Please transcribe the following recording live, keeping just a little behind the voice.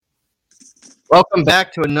Welcome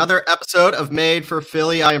back to another episode of Made for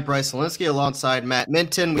Philly. I am Bryce Linsky alongside Matt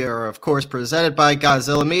Minton. We are, of course, presented by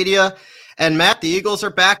Godzilla Media. And Matt, the Eagles are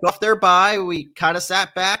back off their bye. We kind of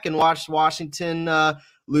sat back and watched Washington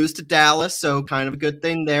lose to Dallas, so kind of a good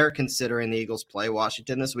thing there considering the Eagles play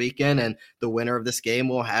Washington this weekend, and the winner of this game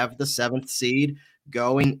will have the 7th seed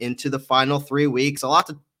going into the final 3 weeks. A lot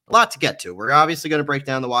to get to. We're obviously going to break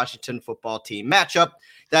down the Washington football team matchup.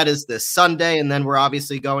 That is this Sunday, and then we're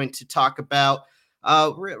obviously going to talk about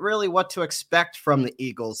really what to expect from the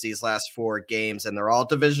Eagles these last 4 games, and they're all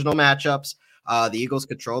divisional matchups. The Eagles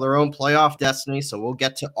control their own playoff destiny, so we'll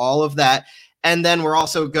get to all of that. And then we're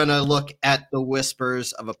also going to look at the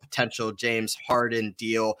whispers of a potential James Harden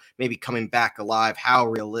deal, maybe coming back alive. How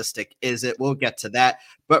realistic is it? We'll get to that.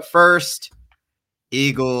 But first,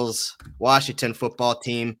 Eagles, Washington football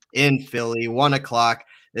team in Philly, 1 o'clock.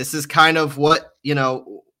 This is kind of what,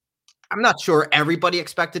 I'm not sure everybody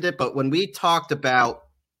expected it, but when we talked about,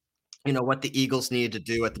 what the Eagles needed to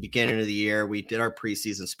do at the beginning of the year, we did our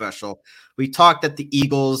preseason special. We talked that the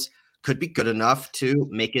Eagles could be good enough to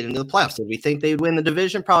make it into the playoffs. Did we think they'd win the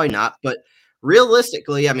division? Probably not. But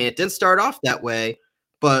realistically, it didn't start off that way.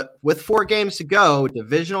 But with 4 games to go,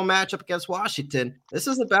 divisional matchup against Washington, this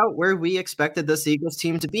is about where we expected this Eagles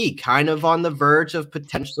team to be, kind of on the verge of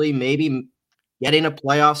potentially maybe getting a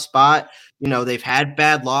playoff spot. They've had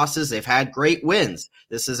bad losses. They've had great wins.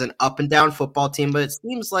 This is an up and down football team, but it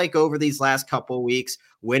seems like over these last couple of weeks,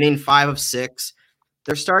 winning 5 of 6,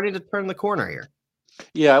 they're starting to turn the corner here.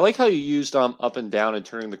 Yeah, I like how you used up and down and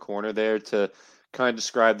turning the corner there to kind of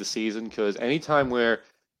describe the season, because anytime where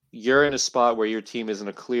you're in a spot where your team is in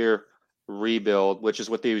a clear rebuild, which is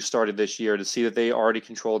what they started this year, to see that they already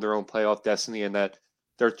control their own playoff destiny and that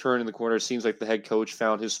they're turning the corner. It seems like the head coach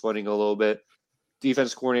found his footing a little bit.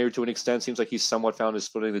 Defense coordinator, to an extent, seems like he's somewhat found his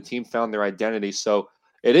footing. The team found their identity. So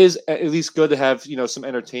it is at least good to have, some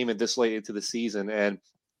entertainment this late into the season. And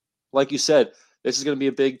like you said, this is going to be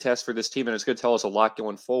a big test for this team, and it's going to tell us a lot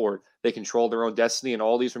going forward. They control their own destiny, and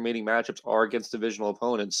all these remaining matchups are against divisional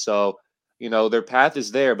opponents. So, their path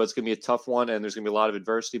is there, but it's going to be a tough one, and there's going to be a lot of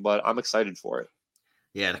adversity, but I'm excited for it.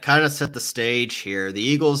 Yeah, to kind of set the stage here, the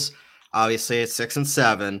Eagles, obviously at 6 and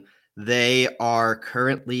 7, they are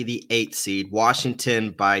currently the 8th seed. Washington,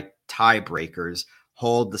 by tiebreakers,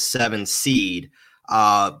 hold the 7th seed.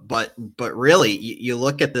 But really, you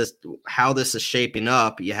look at this, how this is shaping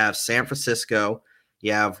up. You have San Francisco,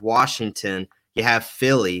 you have Washington, you have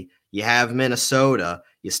Philly, you have Minnesota.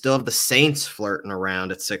 You still have the Saints flirting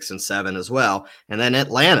around at 6 and 7 as well, and then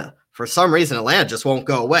Atlanta. For some reason, Atlanta just won't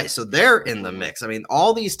go away, so they're in the mix.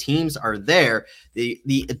 All these teams are there. The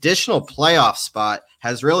additional playoff spot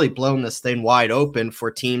has really blown this thing wide open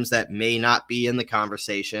for teams that may not be in the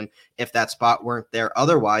conversation if that spot weren't there.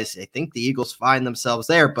 Otherwise, I think the Eagles find themselves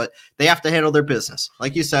there, but they have to handle their business.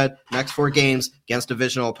 Like you said, next 4 games against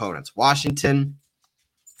divisional opponents. Washington,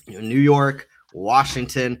 New York,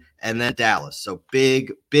 Washington, and then Dallas. So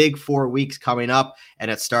big 4 weeks coming up, and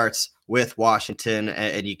it starts with Washington,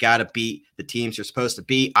 and you got to beat the teams you're supposed to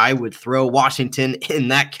beat. I would throw Washington in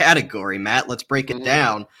that category, Matt. Let's break it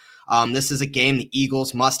down. This is a game the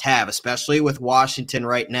Eagles must have, especially with Washington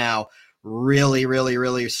right now really, really,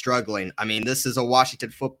 really struggling. This is a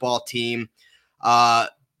Washington football team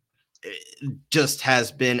just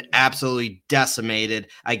has been absolutely decimated,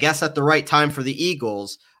 I guess at the right time for the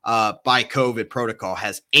Eagles, by COVID protocol.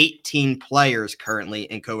 Has 18 players currently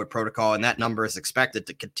in COVID protocol, and that number is expected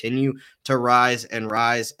to continue to rise and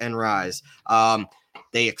rise and rise.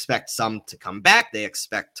 They expect some to come back. They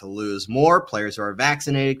expect to lose more. Players who are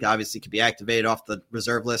vaccinated obviously could be activated off the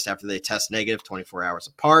reserve list after they test negative 24 hours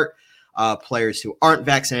apart. Players who aren't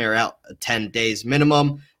vaccinated are out 10 days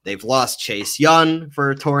minimum. They've lost Chase Young for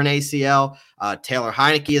a torn ACL. Taylor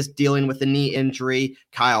Heineke is dealing with a knee injury.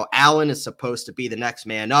 Kyle Allen is supposed to be the next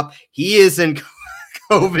man up. He is in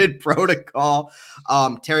COVID protocol.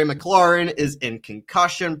 Terry McLaurin is in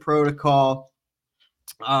concussion protocol.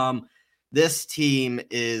 This team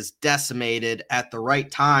is decimated at the right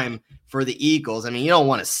time for the Eagles. You don't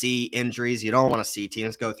want to see injuries. You don't want to see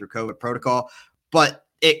teams go through COVID protocol, but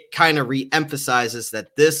it kind of re-emphasizes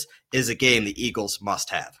that this is a game the Eagles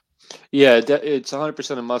must have. Yeah, it's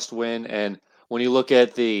 100% a must win. And when you look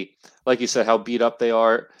at like you said, how beat up they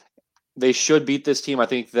are, they should beat this team. I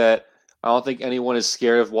don't think anyone is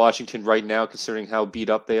scared of Washington right now, considering how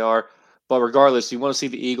beat up they are. But regardless, you want to see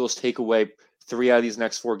the Eagles take away 3 out of these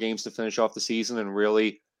next 4 games to finish off the season and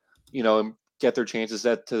really, get their chances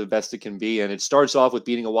to the best it can be. And it starts off with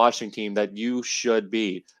beating a Washington team that you should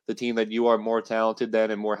beat, the team that you are more talented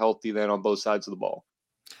than and more healthy than on both sides of the ball.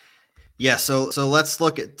 Yeah, so let's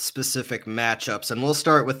look at specific matchups, and we'll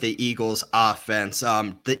start with the Eagles offense.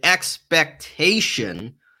 The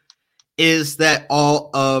expectation is that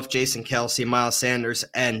all of Jason Kelce, Miles Sanders,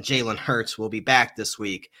 and Jalen Hurts will be back this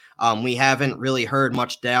week. We haven't really heard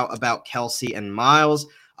much doubt about Kelce and Miles,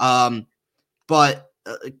 but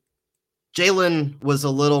Jalen was a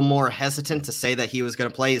little more hesitant to say that he was going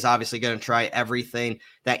to play. He's obviously going to try everything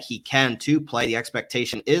that he can to play. The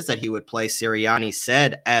expectation is that he would play. Sirianni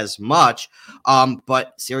said as much,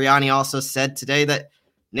 but Sirianni also said today that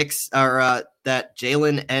that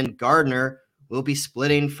Jalen and Gardner will be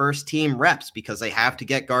splitting first team reps because they have to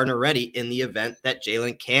get Gardner ready in the event that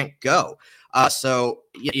Jalen can't go. So,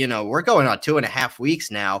 we're going on 2.5 weeks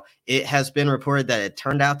now. It has been reported that it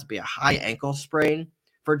turned out to be a high ankle sprain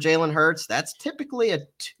for Jalen Hurts. That's typically a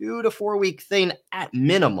 2 to 4 week thing at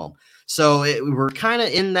minimum. So we're kind of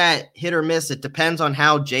in that hit or miss. It depends on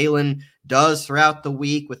how Jalen does throughout the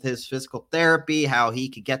week with his physical therapy, how he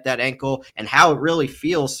could get that ankle, and how it really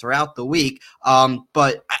feels throughout the week.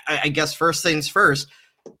 But I guess first things first,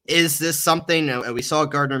 is this something we saw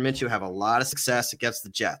Gardner Minshew have a lot of success against the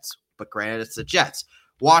Jets, but granted, it's the Jets.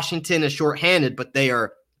 Washington is shorthanded, but they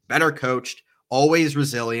are better coached, always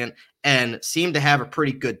resilient, and seem to have a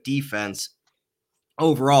pretty good defense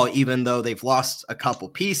overall, even though they've lost a couple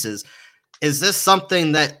pieces. Is this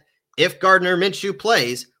something that if Gardner Minshew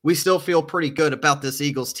plays, we still feel pretty good about this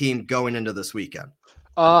Eagles team going into this weekend?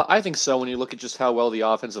 I think so. When you look at just how well the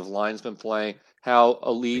offensive line's been playing, how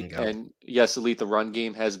elite elite the run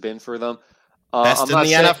game has been for them. Best in the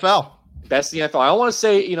NFL. Best in the NFL. I don't want to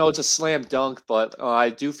say, it's a slam dunk, but I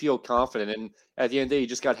do feel confident. And at the end of the day, you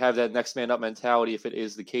just got to have that next man up mentality if it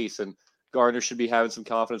is the case. And Gardner should be having some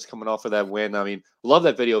confidence coming off of that win. I mean, love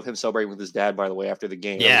that video of him celebrating with his dad, by the way, after the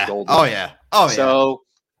game. Yeah. Oh, yeah. So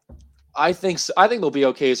I think they'll be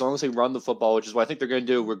okay as long as they run the football, which is what I think they're going to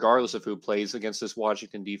do regardless of who plays against this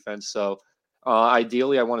Washington defense. So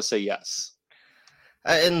ideally, I want to say yes.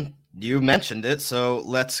 And you mentioned it, so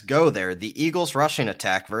let's go there. The Eagles rushing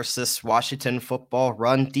attack versus Washington football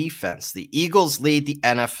run defense. The Eagles lead the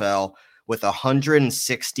NFL with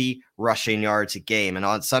 160 rushing yards a game. And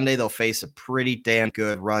on Sunday, they'll face a pretty damn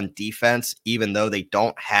good run defense, even though they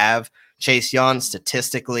don't have Chase Young.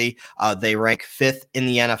 Statistically, they rank 5th in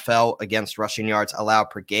the NFL against rushing yards allowed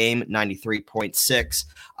per game,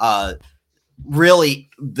 93.6. Really,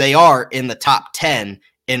 they are in the top 10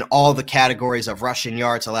 in all the categories of rushing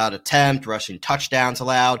yards allowed attempt, rushing touchdowns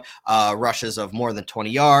allowed, rushes of more than 20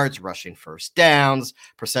 yards, rushing first downs,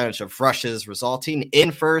 percentage of rushes resulting in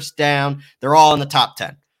first down. They're all in the top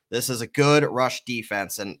 10. This is a good rush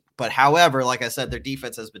defense. But however, like I said, their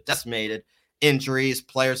defense has been decimated. Injuries,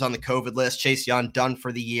 players on the COVID list, Chase Young done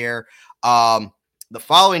for the year. The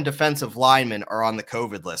following defensive linemen are on the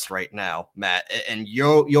COVID list right now, Matt, and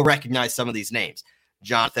you'll recognize some of these names.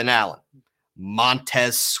 Jonathan Allen,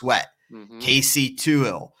 Montez Sweat, Casey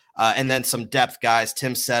Toohill, and then some depth guys,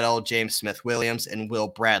 Tim Settle, James Smith-Williams, and Will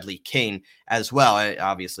Bradley-King as well.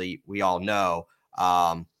 Obviously, we all know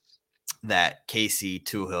that Casey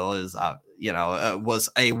Toohill is, was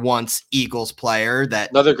a once Eagles player.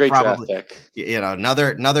 That another great draft pick.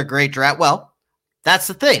 Another great draft. Well, that's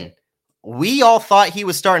the thing. We all thought he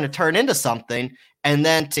was starting to turn into something, and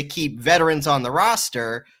then to keep veterans on the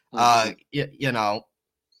roster,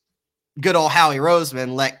 good old Howie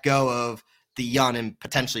Roseman let go of the young and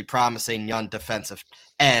potentially promising young defensive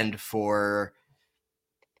end for,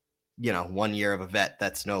 1 year of a vet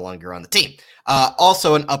that's no longer on the team.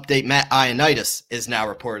 Also an update, Matt Ioannidis is now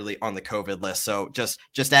reportedly on the COVID list. So just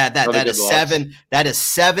add that. That is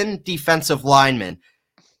 7 defensive linemen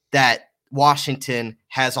that Washington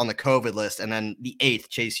has on the COVID list. And then the 8th,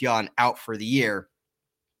 Chase Young, out for the year.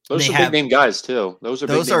 Those are big name guys too. Those are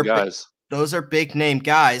big name guys. Those are big name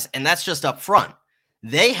guys, and that's just up front.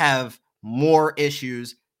 They have more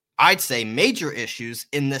issues, I'd say major issues,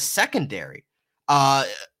 in the secondary.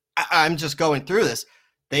 I'm just going through this.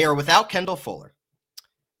 They are without Kendall Fuller.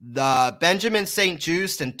 The Benjamin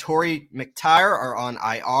St-Juste and Torrey McTyer are on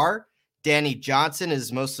IR. Danny Johnson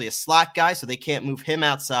is mostly a slot guy, so they can't move him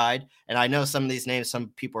outside. And I know some of these names,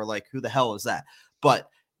 some people are like, who the hell is that? But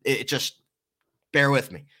it just bear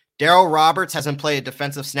with me. Darryl Roberts hasn't played a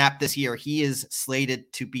defensive snap this year. He is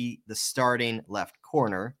slated to be the starting left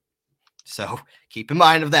corner. So keep in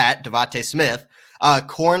mind of that. Devontae Smith.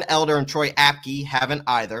 Corn Elder and Troy Apke haven't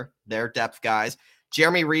either. They're depth guys.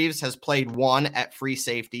 Jeremy Reeves has played 1 at free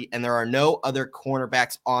safety, and there are no other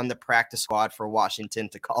cornerbacks on the practice squad for Washington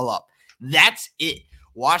to call up. That's it.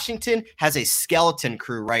 Washington has a skeleton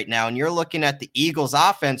crew right now, and you're looking at the Eagles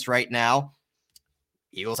offense right now.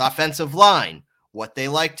 Eagles offensive line. what they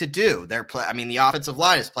like to do. The offensive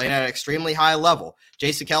line is playing at an extremely high level.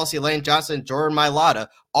 Jason Kelce, Lane Johnson, and Jordan Mailata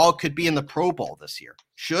all could be in the Pro Bowl this year.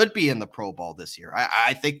 Should be in the Pro Bowl this year.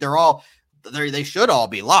 I think they should all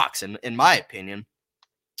be locks, in my opinion.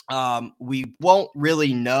 We won't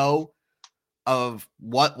really know of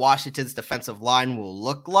what Washington's defensive line will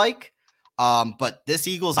look like. But this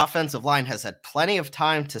Eagles offensive line has had plenty of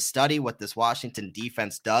time to study what this Washington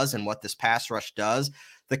defense does and what this pass rush does.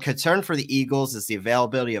 The concern for the Eagles is the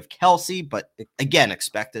availability of Kelce, but again,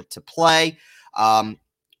 expected to play. Jalen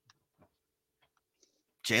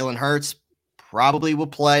Hurts probably will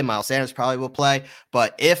play. Miles Sanders probably will play.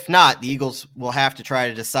 But if not, the Eagles will have to try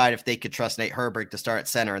to decide if they could trust Nate Herbert to start at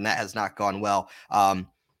center, and that has not gone well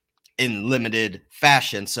in limited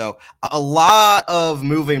fashion. So a lot of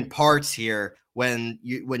moving parts here when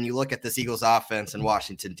you look at this Eagles offense and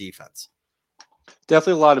Washington defense.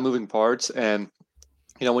 Definitely a lot of moving parts. And,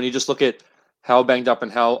 when you just look at how banged up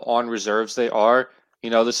and how on reserves they are,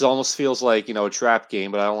 this almost feels like, a trap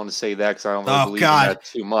game, but I don't want to say that because I don't really believe in that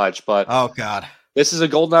too much. But this is a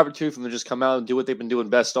golden opportunity for them to just come out and do what they've been doing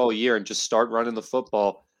best all year and just start running the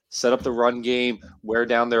football, set up the run game, wear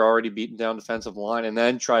down their already beaten down defensive line, and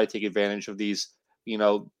then try to take advantage of these,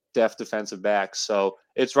 deft defensive backs. So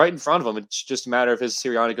it's right in front of them. It's just a matter of is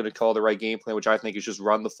Sirianni going to call the right game plan, which I think is just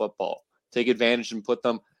run the football, take advantage and put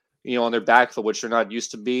them on their back foot, which they're not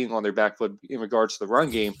used to being on their back foot in regards to the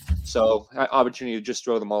run game. So opportunity to just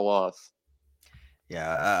throw them all off.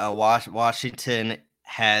 Yeah, Washington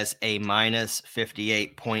has a minus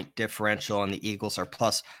 58 point differential, and the Eagles are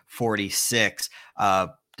plus 46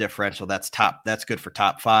 differential. That's good for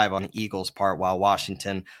top 5 on the Eagles' part, while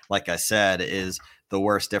Washington, like I said, is the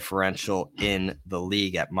worst differential in the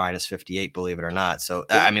league at minus 58, believe it or not. So,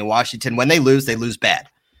 Washington, when they lose bad.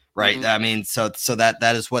 Right. Mm-hmm. So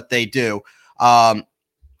that is what they do.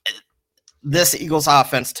 This Eagles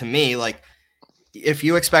offense, to me, like, if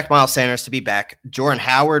you expect Miles Sanders to be back, Jordan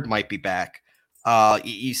Howard might be back.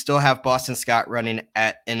 You still have Boston Scott running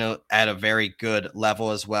at a very good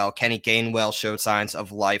level as well. Kenny Gainwell showed signs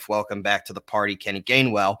of life. Welcome back to the party, Kenny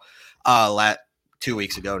Gainwell. 2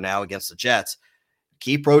 weeks ago now against the Jets.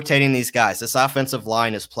 Keep rotating these guys. This offensive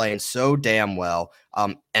line is playing so damn well.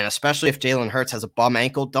 And especially if Jalen Hurts has a bum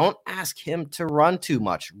ankle, don't ask him to run too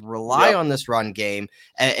much. Rely on this run game.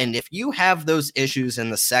 And if you have those issues in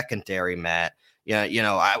the secondary, Matt,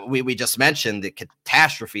 we just mentioned the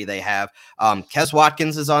catastrophe they have. Kes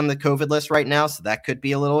Watkins is on the COVID list right now, so that could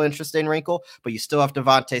be a little interesting wrinkle. But you still have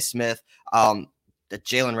Devontae Smith. Jalen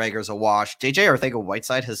Reagor's a wash. JJ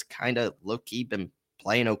Arcega-Whiteside has kind of low-key been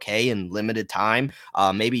playing okay in limited time.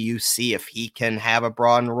 Maybe you see if he can have a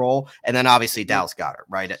broad role. And then obviously Dallas Goedert,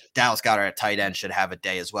 right? Dallas Goedert at tight end should have a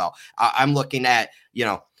day as well. I'm looking at,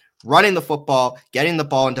 running the football, getting the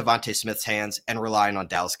ball in Devontae Smith's hands, and relying on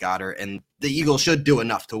Dallas Goedert. And the Eagles should do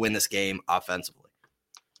enough to win this game offensively.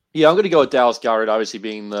 Yeah, I'm going to go with Dallas Goedert, obviously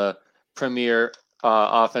being the premier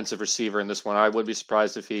offensive receiver in this one. I would be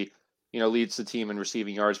surprised if he, leads the team in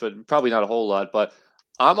receiving yards, but probably not a whole lot. But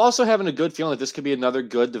I'm also having a good feeling that this could be another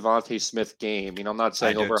good Devontae Smith game. I'm not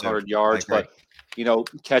saying over 100 yards, but,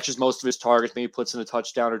 catches most of his targets, maybe puts in a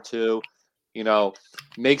touchdown or two,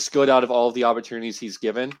 makes good out of all of the opportunities he's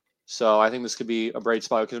given. So I think this could be a bright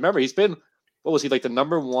spot. Because remember, he's been, the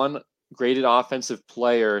number 1 graded offensive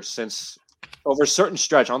player since over a certain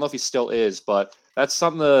stretch. I don't know if he still is, but that's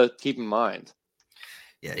something to keep in mind.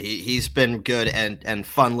 Yeah, he's been good and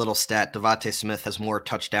fun little stat. Devontae Smith has more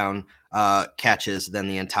touchdown catches than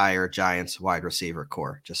the entire Giants wide receiver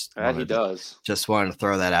core. He does. Just wanted to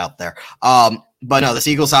throw that out there. But no, this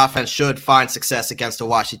Eagles offense should find success against a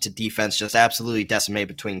Washington defense just absolutely decimated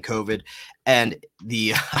between COVID and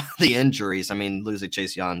the injuries. Losing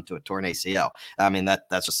Chase Young to a torn ACL.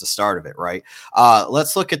 That's just the start of it, right?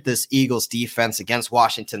 Let's look at this Eagles defense against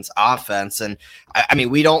Washington's offense. And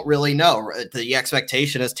we don't really know. The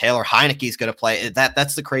expectation is Taylor Heinicke is going to play.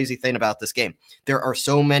 That's the crazy thing about this game. There are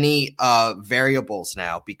so many variables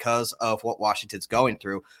now because of what Washington's going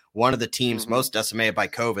through. One of the teams most decimated by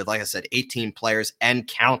COVID, like I said, 18 players and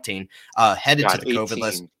counting, headed to the 18. COVID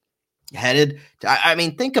list.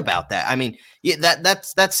 Think about that.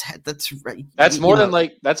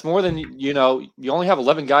 That's more than you only have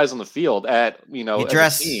 11 guys on the field at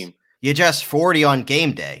as a team. You dress 40 on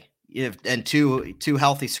game day and two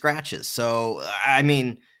healthy scratches. So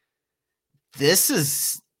this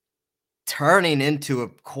is turning into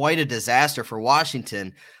quite a disaster for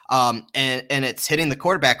Washington. And it's hitting the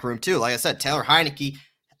quarterback room too. Like I said, Taylor Heinicke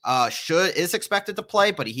is expected to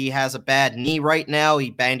play, but he has a bad knee right now. He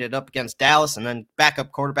banged it up against Dallas, and then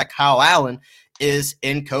backup quarterback Kyle Allen is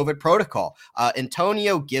in COVID protocol.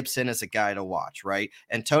 Antonio Gibson is a guy to watch, right?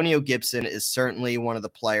 Antonio Gibson is certainly one of the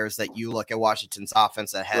players that you look at Washington's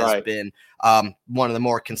offense that has been one of the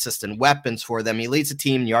more consistent weapons for them. He leads the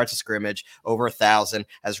team in yards of scrimmage, over 1,000,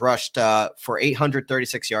 has rushed for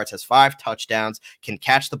 836 yards, has 5 touchdowns, can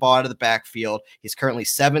catch the ball out of the backfield. He's currently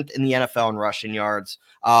 7th in the NFL in rushing yards.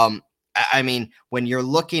 I mean, when you're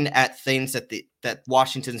looking at things that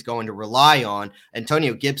Washington's going to rely on,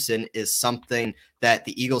 Antonio Gibson is something that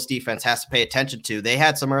the Eagles defense has to pay attention to. They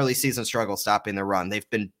had some early season struggles stopping the run. They've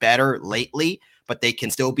been better lately, but they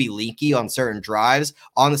can still be leaky on certain drives.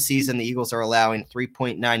 On the season, the Eagles are allowing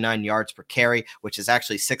 3.99 yards per carry, which is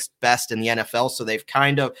actually 6th best in the NFL. So they've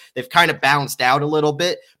kind of balanced out a little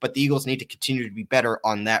bit, but the Eagles need to continue to be better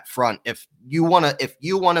on that front. If you want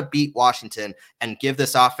to beat Washington and give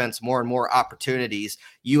this offense more and more opportunities,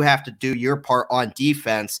 you have to do your part on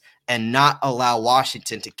defense and not allow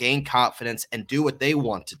Washington to gain confidence and do what they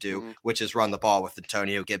want to do, which is run the ball with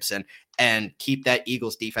Antonio Gibson and keep that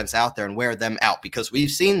Eagles defense out there and wear them out, because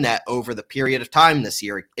we've seen that over the period of time this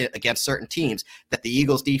year against certain teams that the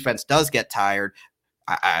Eagles defense does get tired.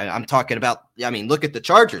 I'm talking about, look at the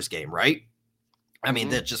Chargers game, right?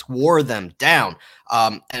 That just wore them down.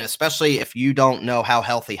 And especially if you don't know how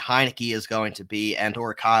healthy Heineke is going to be and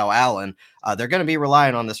or Kyle Allen, they're going to be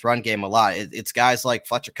relying on this run game a lot. It's guys like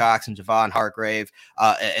Fletcher Cox and Javon Hargrave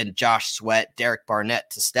and Josh Sweat, Derek Barnett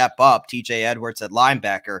to step up. TJ Edwards at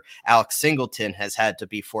linebacker. Alex Singleton has had to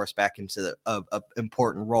be forced back into an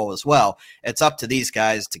important role as well. It's up to these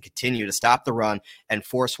guys to continue to stop the run and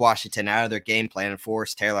force Washington out of their game plan and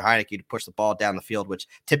force Taylor Heineke to push the ball down the field, which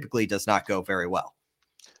typically does not go very well.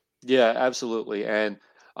 Yeah, absolutely. And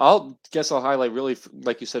I'll highlight really,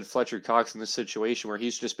 like you said, Fletcher Cox in this situation where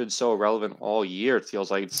he's just been so irrelevant all year. It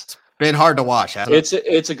feels like it's been hard to watch.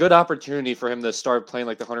 It's a good opportunity for him to start playing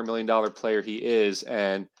like the $100 million player he is,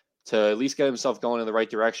 and to at least get himself going in the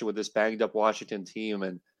right direction with this banged up Washington team.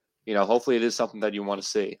 And, hopefully it is something that you want to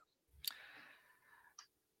see.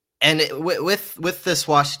 And with this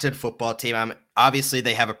Washington football team, obviously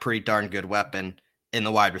they have a pretty darn good weapon in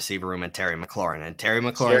the wide receiver room and Terry McLaurin. And Terry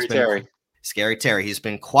McLaurin's been Scary Terry. He's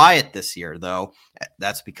been quiet this year, though.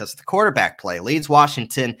 That's because of the quarterback play. Leads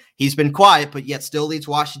Washington. He's been quiet, but yet still leads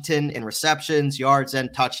Washington in receptions, yards,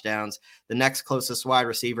 and touchdowns. The next closest wide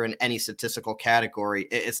receiver in any statistical category,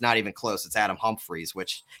 it's not even close. It's Adam Humphries,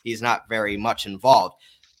 which he's not very much involved.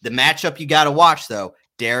 The matchup you got to watch, though,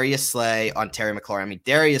 Darius Slay on Terry McLaurin.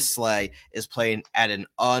 Darius Slay is playing at an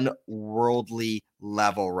unworldly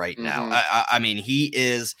level right now. He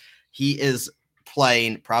is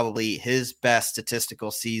playing probably his best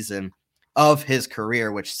statistical season of his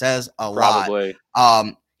career, which says a lot.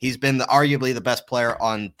 He's been arguably the best player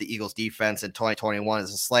on the Eagles defense in 2021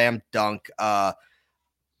 as a slam dunk,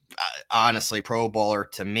 honestly, Pro Bowler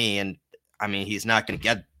to me. And he's not going to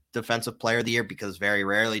get Defensive Player of the Year because very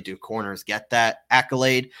rarely do corners get that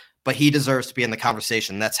accolade, but he deserves to be in the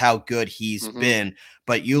conversation. That's how good he's been.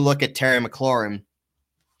 But you look at Terry McLaurin,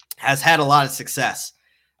 has had a lot of success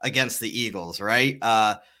against the Eagles, right?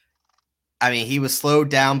 He was slowed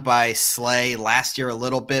down by Slay last year a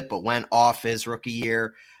little bit, but went off his rookie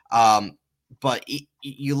year. But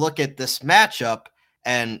you look at this matchup,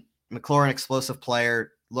 and McLaurin, explosive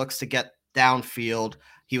player, looks to get downfield.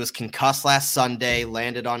 He was concussed last Sunday,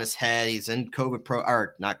 landed on his head. He's in concussion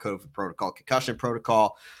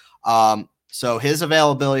protocol. So his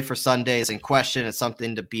availability for Sunday is in question. It's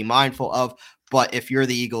something to be mindful of. But if you're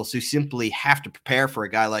the Eagles, you simply have to prepare for a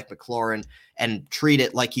guy like McLaurin and treat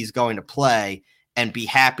it like he's going to play and be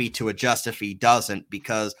happy to adjust if he doesn't,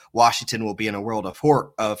 because Washington will be in a world of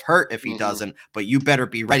hurt if he doesn't, but you better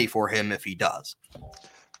be ready for him if he does.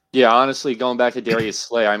 Yeah, honestly, going back to Darius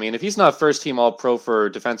Slay, if he's not first team All-Pro for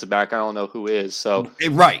defensive back, I don't know who is. So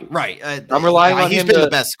right. I'm relying on him. He's been the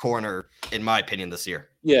best corner, in my opinion, this year.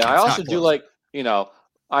 Yeah, I also do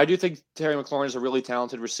I do think Terry McLaurin is a really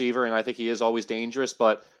talented receiver, and I think he is always dangerous.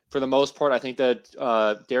 But for the most part, I think that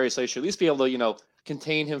Darius Slay should at least be able to,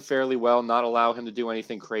 contain him fairly well, not allow him to do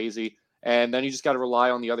anything crazy. And then you just got to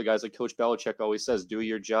rely on the other guys, like Coach Belichick always says, do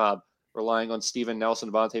your job. Relying on Steven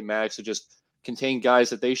Nelson, Devontae Maddox to just contain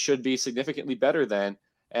guys that they should be significantly better than,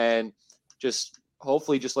 and just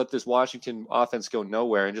hopefully just let this Washington offense go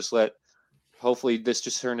nowhere, and hopefully this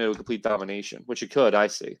just turn into a complete domination, which it could, I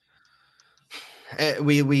see.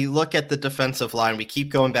 We look at the defensive line. We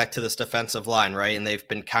keep going back to this defensive line, right? And they've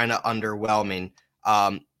been kind of underwhelming.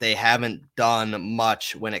 They haven't done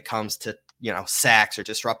much when it comes to, sacks or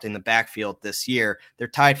disrupting the backfield this year. They're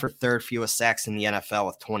tied for third fewest sacks in the NFL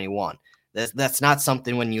with 21. That's not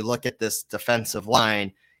something when you look at this defensive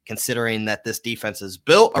line considering that this defense is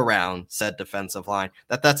built around said defensive line,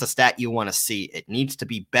 that's a stat you want to see. It needs to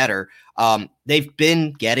be better. They've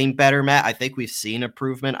been getting better, Matt. I think we've seen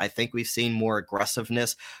improvement. I think we've seen more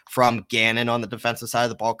aggressiveness from Gannon on the defensive side of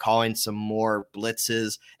the ball, calling some more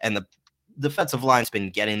blitzes, and the defensive line's been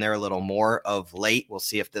getting there a little more of late. We'll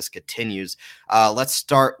see if this continues. Let's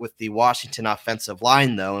start with the Washington offensive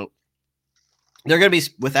line, though. They're going to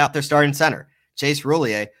be without their starting center, Chase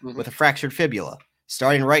Roulier, with a fractured fibula.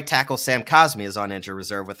 Starting right tackle Sam Cosmi is on injured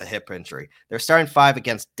reserve with a hip injury. Their starting five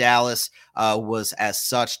against Dallas was as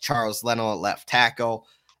such: Charles Leno at left tackle,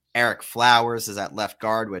 Eric Flowers is at left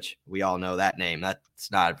guard, which we all know that name. That's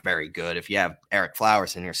not very good if you have Eric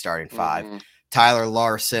Flowers in your starting five. Tyler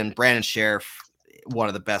Larson, Brandon Sheriff, one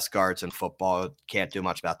of the best guards in football. Can't do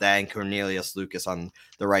much about that. And Cornelius Lucas on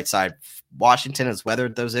the right side. Washington has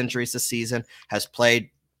weathered those injuries this season, has played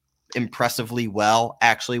impressively well,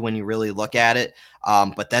 actually, when you really look at it.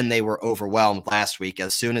 But then they were overwhelmed last week.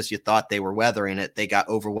 As soon as you thought they were weathering it, they got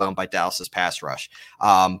overwhelmed by Dallas's pass rush.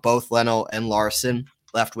 Both Leno and Larson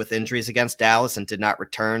left with injuries against Dallas and did not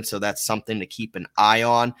return, so that's something to keep an eye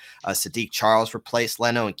on. Sadiq Charles replaced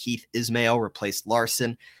Leno, and Keith Ismail replaced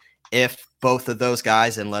Larson. If both of those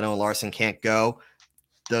guys, and Leno and Larson, can't go,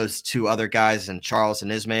 those two other guys, and Charles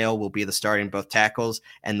and Ismail, will be the starting both tackles,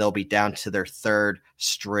 and they'll be down to their third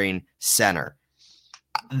string center.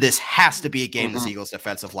 This has to be a game this Eagles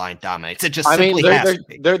defensive line dominates. It just simply has to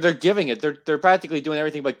be. They're giving it. They're practically doing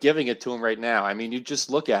everything but giving it to him right now. I mean, you just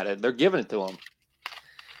look at it. They're giving it to him.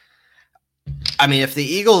 I mean, if the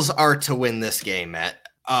Eagles are to win this game, Matt,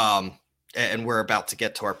 and we're about to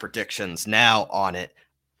get to our predictions now on it,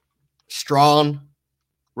 strong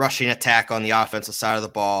rushing attack on the offensive side of the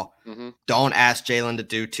ball. Don't ask Jalen to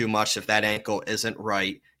do too much if that ankle isn't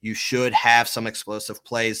right. You should have some explosive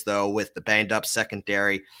plays, though, with the banged-up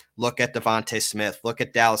secondary. Look at Devontae Smith. Look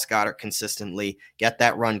at Dallas Goedert consistently. Get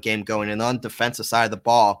that run game going. And on the defensive side of the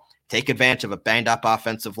ball, take advantage of a banged-up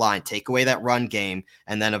offensive line. Take away that run game,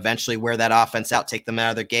 and then eventually wear that offense out. Take them out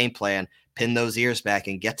of their game plan. Pin those ears back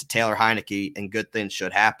and get to Taylor Heineke, and good things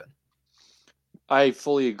should happen. I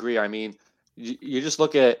fully agree. I mean, you just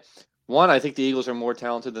look at one. I think the Eagles are more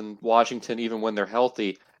talented than Washington, even when they're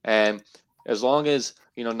healthy. And as long as,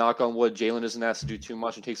 knock on wood, Jalen doesn't have to do too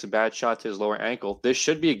much and takes a bad shot to his lower ankle, this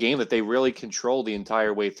should be a game that they really control the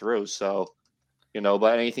entire way through. So,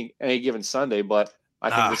 but any given Sunday, but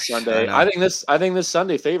I think this Sunday, I think this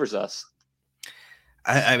Sunday favors us.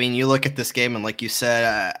 I mean, you look at this game, and like you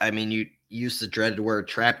said, you use the dreaded word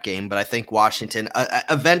trap game, but I think Washington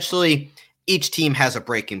eventually. Each team has a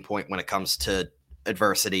breaking point when it comes to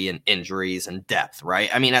adversity and injuries and depth, right?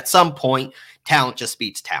 I mean, at some point, talent just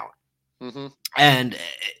beats talent. And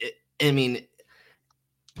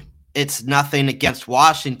it's nothing against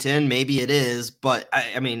Washington. Maybe it is, but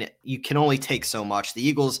I mean, you can only take so much. The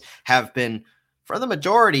Eagles have been, for the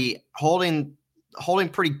majority, holding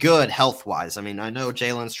pretty good health-wise. I mean, I know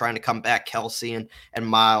Jalen's trying to come back. Kelsey and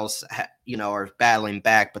Miles, are battling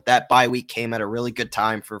back, but that bye week came at a really good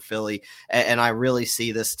time for Philly, and I really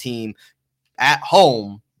see this team at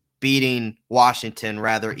home beating Washington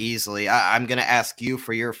rather easily. I'm going to ask you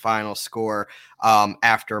for your final score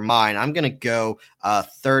after mine. I'm going to go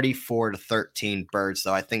 34-13 Birds,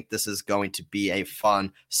 though. I think this is going to be a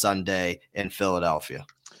fun Sunday in Philadelphia.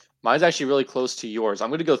 Mine's actually really close to yours. I'm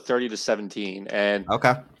going to go 30-17. And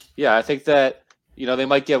okay. Yeah, I think that, they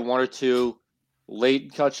might get one or two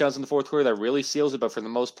late touchdowns in the fourth quarter that really seals it. But for the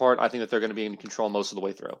most part, I think that they're going to be in control most of the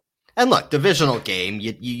way through. And look, divisional game,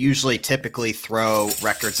 you usually typically throw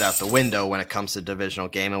records out the window when it comes to divisional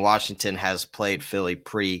game. And Washington has played Philly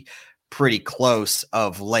pretty close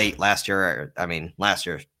of late. Last year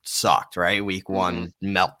sucked, right? Week one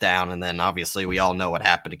meltdown, and then obviously we all know what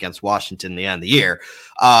happened against Washington in the end of the year.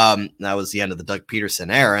 That was the end of the Doug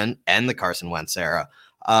Peterson era and the Carson Wentz era.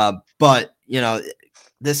 But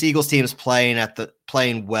this Eagles team is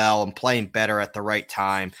playing well and playing better at the right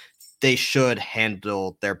time. They should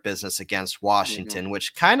handle their business against Washington,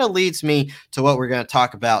 which kind of leads me to what we're going to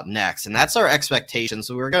talk about next, and that's our expectations.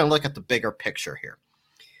 So we're going to look at the bigger picture here.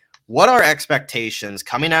 What are expectations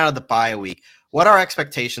coming out of the bye week? What our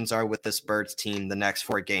expectations are with this Birds team the next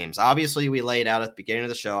 4 games. Obviously, we laid out at the beginning of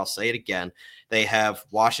the show. I'll say it again. They have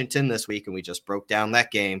Washington this week, and we just broke down that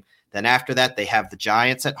game. Then after that, they have the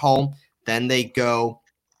Giants at home. Then they go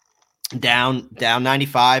down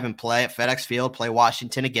 95 and play at FedEx Field, play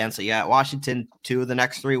Washington again. So you got Washington 2 of the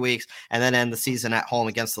next 3 weeks, and then end the season at home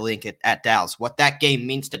against the Link at Dallas. What that game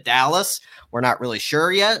means to Dallas, we're not really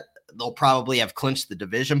sure yet. They'll probably have clinched the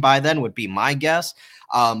division by then, would be my guess.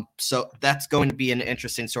 So that's going to be an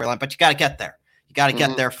interesting storyline, but you got to get there. You got to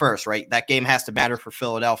get there first, right? That game has to matter for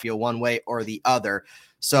Philadelphia one way or the other.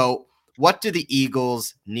 So what do the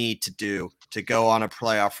Eagles need to do to go on a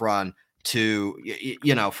playoff run to,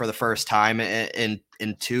 for the first time in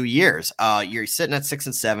 2 years? You're sitting at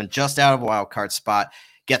 6-7, just out of a wild card spot.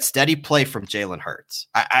 Get steady play from Jalen Hurts.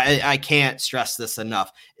 I can't stress this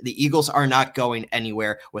enough. The Eagles are not going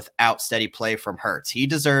anywhere without steady play from Hurts. He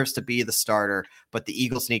deserves to be the starter, but the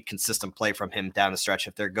Eagles need consistent play from him down the stretch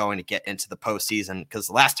if they're going to get into the postseason. Because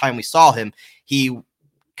the last time we saw him, he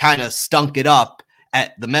kind of stunk it up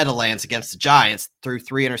at the Meadowlands against the Giants, threw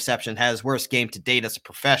 3 interceptions, had his worst game to date as a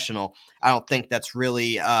professional. I don't think that's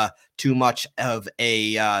really too much of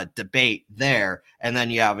a debate there. And then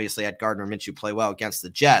you obviously had Gardner Minshew play well against the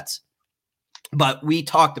Jets. But we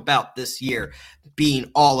talked about this year being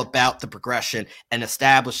all about the progression and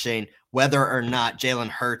establishing whether or not Jalen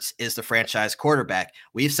Hurts is the franchise quarterback.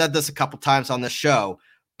 We've said this a couple times on the show,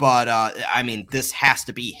 but this has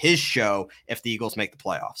to be his show if the Eagles make the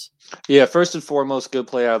playoffs. Yeah, first and foremost, good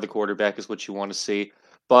play out of the quarterback is what you want to see.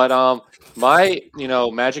 But my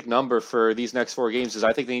magic number for these next 4 games is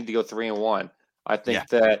I think they need to go 3-1. I think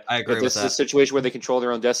that I agree if this is a situation where they control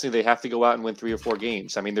their own destiny, they have to go out and win 3 or 4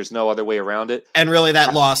 games. I mean, there's no other way around it. And really,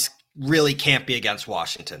 that loss really can't be against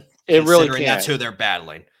Washington. It really can't. That's who they're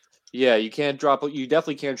battling. Yeah, you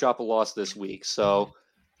definitely can't drop a loss this week. So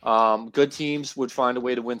good teams would find a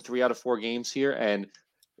way to win 3 out of 4 games here, and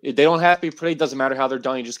they don't have to be pretty. It doesn't matter how they're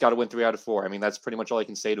done. You just got to win 3 out of 4. I mean, that's pretty much all I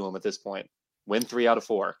can say to them at this point. Win 3 out of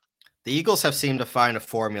 4. The Eagles have seemed to find a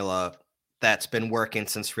formula that's been working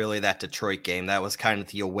since really that Detroit game. That was kind of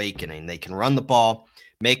the awakening. They can run the ball,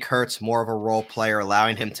 make Hurts more of a role player,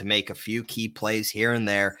 allowing him to make a few key plays here and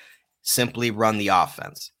there, simply run the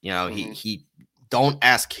offense. He don't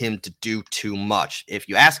ask him to do too much. If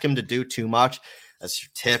you ask him to do too much, that's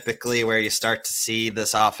typically where you start to see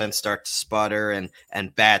this offense start to sputter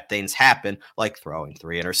and bad things happen, like throwing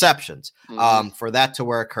 3 interceptions. For that to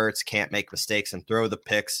work, Hurts can't make mistakes and throw the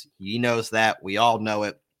picks. He knows that. We all know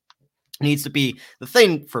it. Needs to be the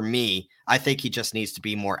thing for me. I think he just needs to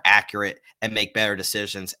be more accurate and make better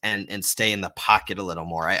decisions and stay in the pocket a little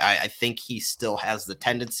more. I think he still has the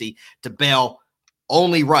tendency to bail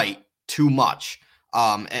only right too much.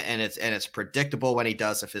 And it's predictable when he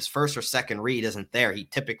does. If his first or second read isn't there, he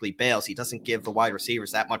typically bails. He doesn't give the wide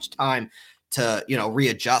receivers that much time to,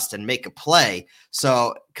 readjust and make a play.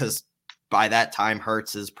 So, because by that time,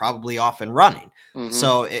 Hurts is probably off and running.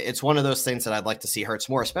 So it's one of those things that I'd like to see Hurts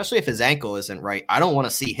more, especially if his ankle isn't right. I don't want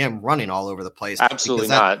to see him running all over the place. Absolutely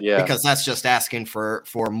not. Yeah, because that's just asking for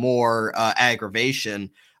more aggravation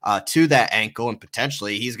to that ankle, and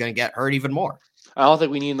potentially he's going to get hurt even more. I don't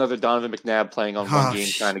think we need another Donovan McNabb playing on one game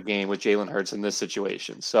kind of game with Jalen Hurts in this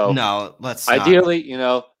situation. So no, let's ideally,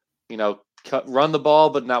 run the ball,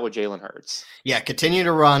 but not with Jalen Hurts. Yeah, continue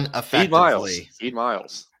to run effectively. Feed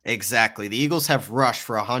Miles. Exactly. The Eagles have rushed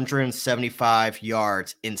for 175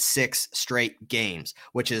 yards in 6 straight games,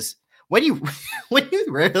 which is when you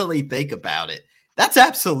really think about it, that's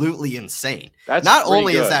absolutely insane. That's not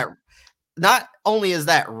only is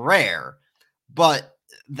that rare, but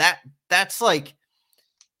that's like.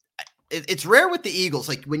 It's rare with the Eagles.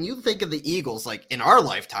 Like when you think of the Eagles, like in our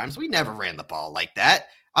lifetimes, we never ran the ball like that.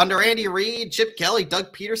 Under Andy Reid, Chip Kelly,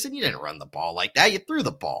 Doug Peterson, you didn't run the ball like that. You threw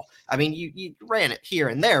the ball. I mean, you ran it here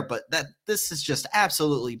and there, but this is just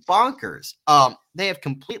absolutely bonkers. They have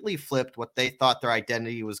completely flipped what they thought their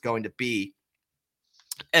identity was going to be,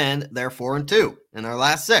 and they're 4-2 in their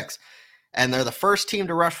last 6. And they're the first team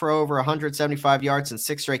to rush for over 175 yards in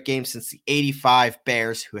 6 straight games since the 85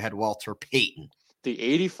 Bears, who had Walter Payton. The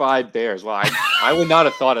 85 Bears. Well, I would not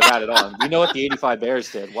have thought of that at all. You know what the 85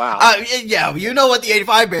 Bears did. Wow. Yeah, you know what the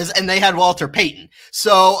 85 Bears, and they had Walter Payton.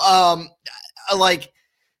 So,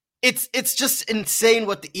 it's just insane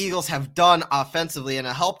what the Eagles have done offensively, and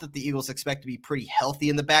I hope that the Eagles expect to be pretty healthy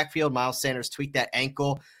in the backfield. Miles Sanders tweaked that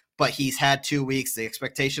ankle, but he's had 2 weeks. The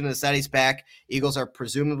expectation is that he's back. Eagles are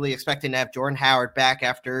presumably expecting to have Jordan Howard back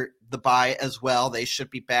after the bye as well. They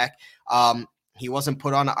should be back. He wasn't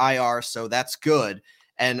put on IR, so that's good.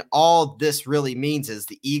 And all this really means is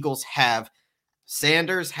the Eagles have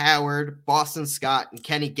Sanders, Howard, Boston Scott, and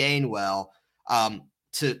Kenny Gainwell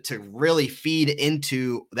to really feed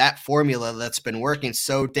into that formula that's been working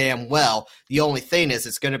so damn well. The only thing is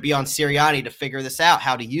it's going to be on Sirianni to figure this out,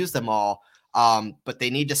 how to use them all. But they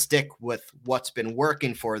need to stick with what's been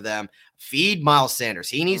working for them. Feed Miles Sanders.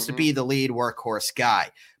 He needs to be the lead workhorse guy.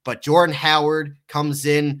 But Jordan Howard comes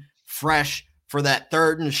in fresh for that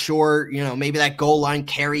 3rd and short, maybe that goal line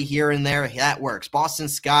carry here and there. That works. Boston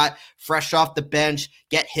Scott, fresh off the bench,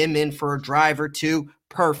 get him in for a drive or 2.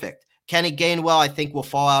 Perfect. Kenny Gainwell, I think, will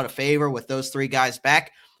fall out of favor with those three guys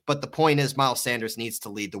back. But the point is, Miles Sanders needs to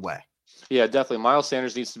lead the way. Yeah, definitely. Miles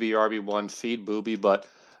Sanders needs to be your RB1, feed Booby, but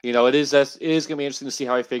it is going to be interesting to see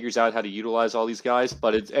how he figures out how to utilize all these guys.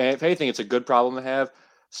 But if anything, it's a good problem to have.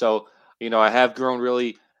 So, I have grown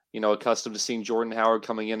really, accustomed to seeing Jordan Howard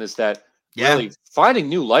coming in as that really finding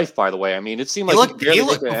new life, by the way. I mean, it seemed like he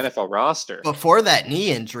looked an NFL roster. Before that knee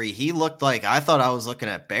injury, he looked like, I thought I was looking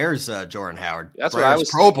at Bears Jordan Howard. That's what I was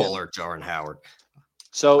Pro Bowler Jordan Howard.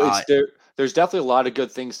 So there's definitely a lot of good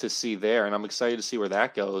things to see there, and I'm excited to see where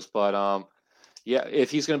that goes. But yeah, if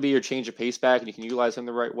he's going to be your change of pace back and you can utilize him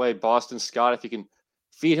the right way, Boston Scott, if you can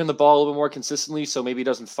feed him the ball a little bit more consistently, so maybe he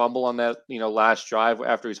doesn't fumble on that last drive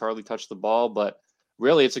after he's hardly touched the ball. But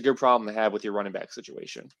really, it's a good problem to have with your running back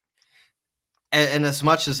situation. And as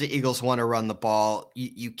much as the Eagles want to run the ball,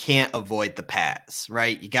 you can't avoid the pass,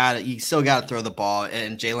 right? You still got to throw the ball,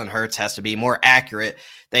 and Jalen Hurts has to be more accurate.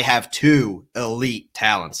 They have two elite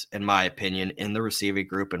talents, in my opinion, in the receiving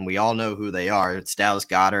group, and we all know who they are. It's Dallas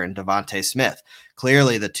Goedert and Devontae Smith.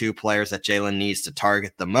 Clearly the two players that Jalen needs to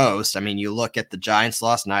target the most. I mean, you look at the Giants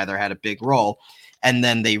loss, neither had a big role, and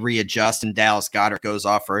then they readjust, and Dallas Goedert goes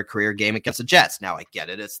off for a career game against the Jets. Now, I get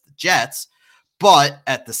it. It's the Jets, but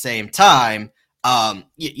at the same time,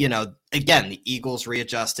 again, the Eagles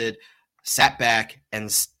readjusted, sat back,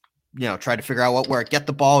 and tried to figure out what worked. Get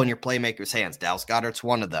the ball in your playmakers' hands. Dallas Goedert's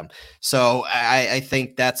one of them. So I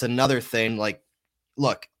think that's another thing. Like,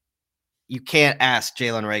 look, you can't ask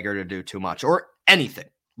Jalen Reagor to do too much or anything,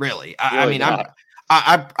 really.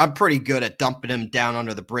 I'm pretty good at dumping him down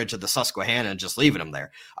under the bridge of the Susquehanna and just leaving him there.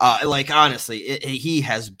 Honestly, he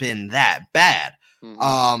has been that bad.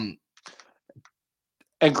 Mm-hmm.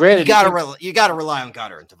 And granted, you gotta rely on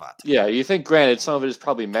Goedert and Devontae. Yeah, you think granted some of it is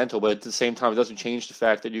probably mental, but at the same time, it doesn't change the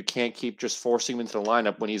fact that you can't keep just forcing him into the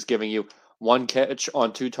lineup when he's giving you one catch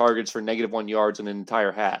on 2 targets for -1 yards in an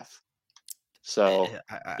entire half. So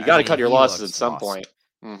you got to cut your losses at some point.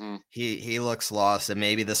 Mm-hmm. He looks lost, and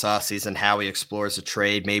maybe this offseason Howie explores a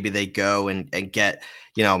trade. Maybe they go and get,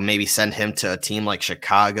 maybe send him to a team like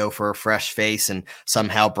Chicago for a fresh face and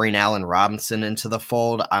somehow bring Allen Robinson into the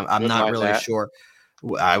fold. I'm not really sure.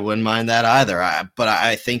 I wouldn't mind that either. But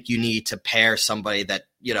I think you need to pair somebody that,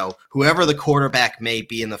 whoever the quarterback may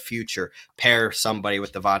be in the future, pair somebody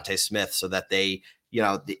with Devontae Smith so that they,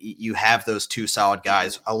 you have those two solid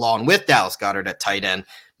guys along with Dallas Goedert at tight end.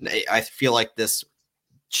 I feel like this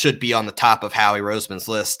should be on the top of Howie Roseman's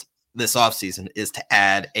list this offseason, is to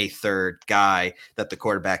add a third guy that the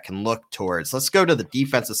quarterback can look towards. Let's go to the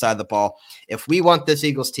defensive side of the ball. If we want this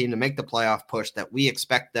Eagles team to make the playoff push that we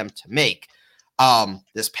expect them to make,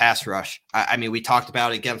 this pass rush. I mean, we talked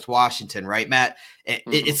about it against Washington, right, Matt?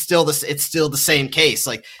 It's still the same case.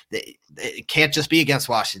 Like, it can't just be against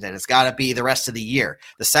Washington. It's got to be the rest of the year.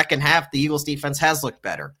 The second half, the Eagles defense has looked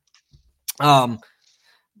better.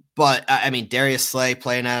 But I mean, Darius Slay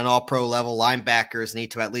playing at an all-pro level. Linebackers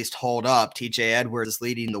need to at least hold up. TJ Edwards is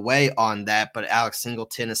leading the way on that, but Alex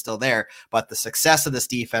Singleton is still there. But the success of this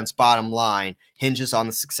defense, bottom line, hinges on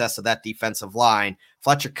the success of that defensive line.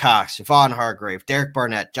 Fletcher Cox, Javon Hargrave, Derek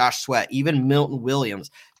Barnett, Josh Sweat, even Milton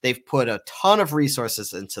Williams. They've put a ton of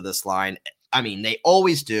resources into this line. I mean, they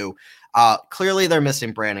always do. Clearly, they're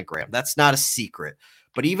missing Brandon Graham. That's not a secret.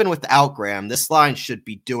 But even without Graham, this line should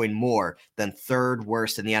be doing more than third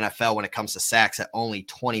worst in the NFL when it comes to sacks at only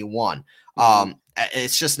 21.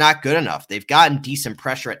 It's just not good enough. They've gotten decent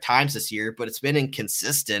pressure at times this year, but it's been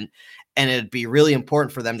inconsistent. And it'd be really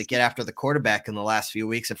important for them to get after the quarterback in the last few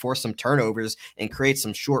weeks and force some turnovers and create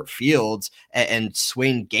some short fields and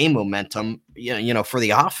swing game momentum, for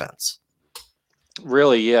the offense.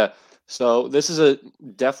 Really, yeah. So this is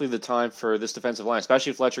definitely the time for this defensive line,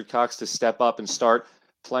 especially Fletcher Cox, to step up and start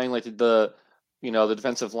playing like the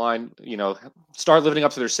defensive line, start living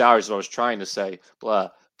up to their salaries, is what I was trying to say.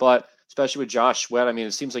 But especially with Josh Sweat, I mean,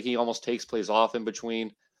 it seems like he almost takes plays off in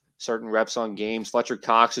between certain reps on games. Fletcher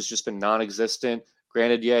Cox has just been non-existent.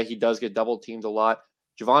 Granted, yeah, he does get double teamed a lot.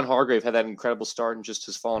 Javon Hargrave had that incredible start and just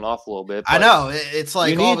has fallen off a little bit. I know. It's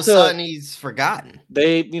like all of a sudden he's forgotten.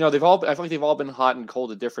 I feel like they've all been hot and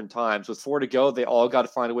cold at different times. With 4 to go, they all got to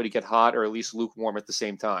find a way to get hot or at least lukewarm at the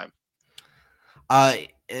same time.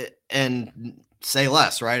 And say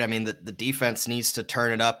less, right? I mean, the defense needs to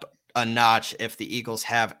turn it up a notch if the Eagles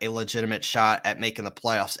have a legitimate shot at making the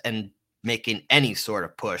playoffs and making any sort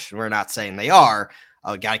of push. We're not saying they are.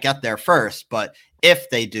 Got to get there first, but if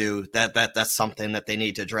they do, that's something that they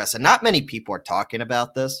need to address. And not many people are talking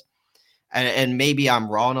about this. And maybe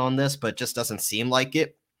I'm wrong on this, but it just doesn't seem like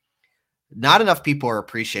it. Not enough people are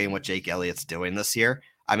appreciating what Jake Elliott's doing this year.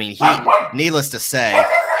 I mean, he, needless to say,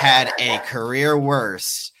 had a career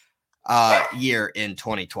worst year in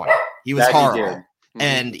 2020. He was horrible.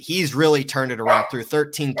 And he's really turned it around. Through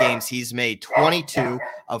 13 games, he's made 22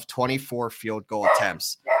 of 24 field goal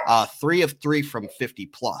attempts, 3 of 3 from 50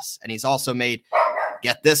 plus. And he's also made,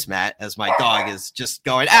 get this, Matt, as my dog is just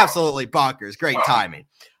going absolutely bonkers. Great timing.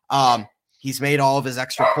 He's made all of his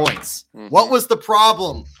extra points. What was the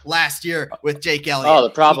problem last year with Jake Elliott? Oh, the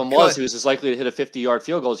problem he was as likely to hit a 50-yard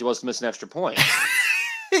field goal as he was to miss an extra point.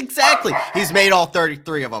 Exactly. He's made all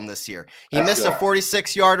 33 of them this year. He missed a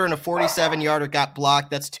 46-yarder and a 47-yarder got blocked.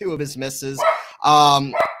 That's 2 of his misses.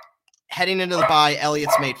 Heading into the bye,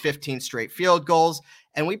 Elliott's made 15 straight field goals.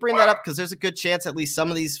 And we bring that up because there's a good chance at least some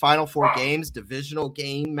of these Final Four games, divisional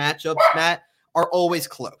game matchups, Matt, are always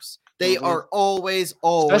close. They are always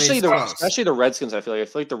especially close. Especially the Redskins, I feel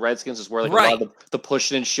like the Redskins is where like a lot of the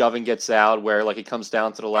pushing and shoving gets out, where like it comes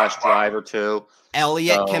down to the last drive or two.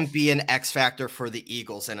 Elliott can be an X factor for the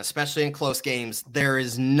Eagles, and especially in close games, there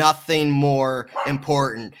is nothing more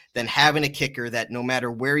important than having a kicker that no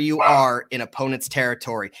matter where you are in opponent's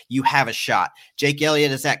territory, you have a shot. Jake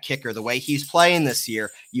Elliott is that kicker. The way he's playing this year,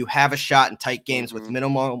 you have a shot in tight games with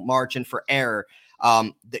minimal margin for error.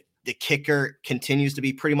 The kicker continues to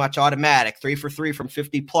be pretty much automatic, 3 for 3 from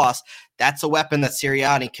 50 plus. That's a weapon that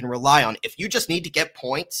Sirianni can rely on. If you just need to get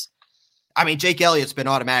points, I mean, Jake Elliott's been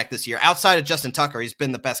automatic this year. Outside of Justin Tucker, he's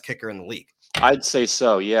been the best kicker in the league. I'd say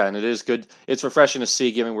so, yeah, and it is good. It's refreshing to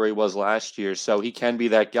see given where he was last year. So he can be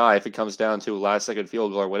that guy if it comes down to a last-second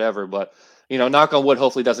field goal or whatever. But, knock on wood,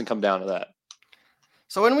 hopefully it doesn't come down to that.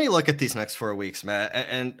 So when we look at these next 4 weeks, Matt,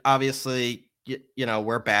 and obviously,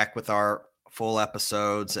 we're back with our full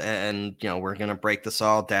episodes, and, we're going to break this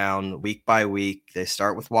all down week by week. They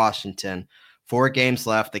start with Washington. 4 games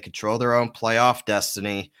left. They control their own playoff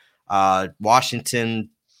destiny. Washington,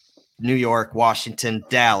 New York, Washington,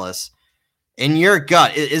 Dallas. In your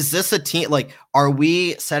gut, is this a team, like, are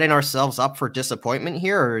we setting ourselves up for disappointment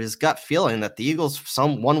here, or is gut feeling that the Eagles,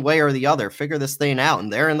 one way or the other, figure this thing out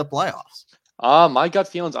and they're in the playoffs? My gut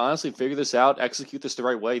feelings, honestly, figure this out, execute this the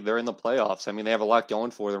right way. They're in the playoffs. I mean, they have a lot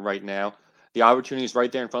going for them right now. The opportunity is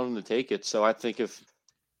right there in front of them to take it. So I think if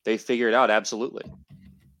they figure it out, absolutely.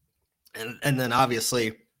 And then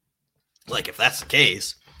obviously, like, if that's the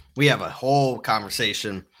case, we have a whole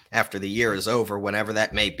conversation after the year is over, whenever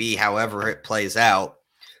that may be, however it plays out.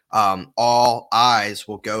 All eyes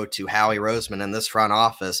will go to Howie Roseman in this front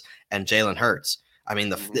office and Jalen Hurts. I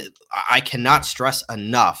mean, I cannot stress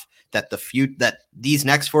enough that that these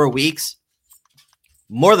next 4 weeks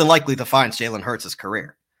more than likely defines Jalen Hurts'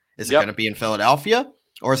 career. Is it going to be in Philadelphia,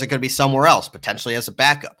 or is it going to be somewhere else, potentially as a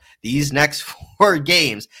backup? These next 4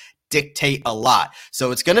 games dictate a lot.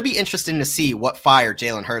 So it's going to be interesting to see what fire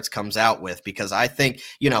Jalen Hurts comes out with, because I think,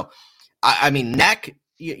 knock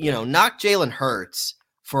Jalen Hurts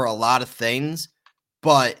for a lot of things,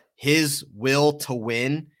 but his will to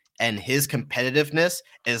win and his competitiveness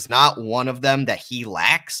is not one of them that he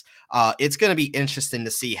lacks. It's going to be interesting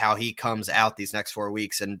to see how he comes out these next 4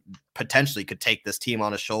 weeks and potentially could take this team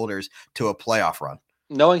on his shoulders to a playoff run.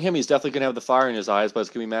 Knowing him, he's definitely going to have the fire in his eyes, but it's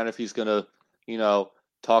going to be mad if he's going to,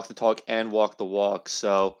 talk the talk and walk the walk.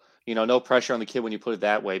 So, no pressure on the kid when you put it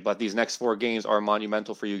that way. But these next 4 games are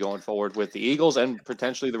monumental for you going forward with the Eagles and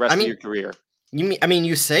potentially the rest of your career.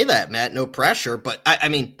 You say that, Matt, no pressure, but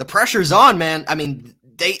the pressure's on, man.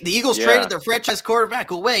 The Eagles traded their franchise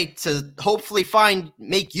quarterback away to hopefully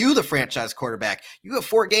make you the franchise quarterback. You have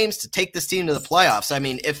 4 games to take this team to the playoffs.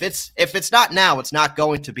 If it's not now, it's not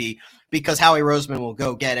going to be, because Howie Roseman will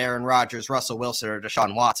go get Aaron Rodgers, Russell Wilson, or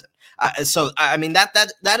Deshaun Watson.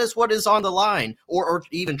 That is what is on the line, or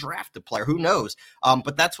even draft a player. Who knows?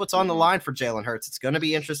 But that's what's on the line for Jalen Hurts. It's going to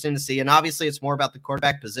be interesting to see. And obviously it's more about the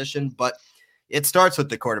quarterback position, but it starts with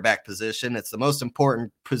the quarterback position. It's the most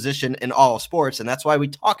important position in all sports, and that's why we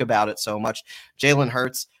talk about it so much. Jalen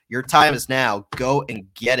Hurts, your time is now. Go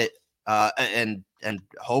and get it, and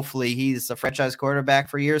hopefully he's a franchise quarterback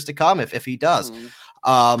for years to come if he does.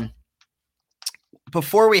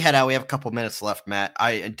 Before we head out, we have a couple minutes left, Matt.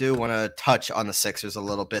 I do want to touch on the Sixers a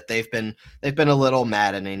little bit. They've been a little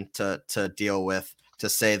maddening to deal with, to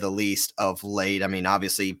say the least, of late.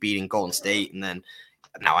 Obviously beating Golden State, and then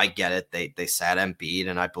now I get it. They sat Embiid,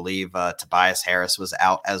 and I believe Tobias Harris was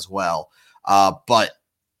out as well. But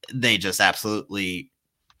they just absolutely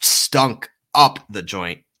stunk up the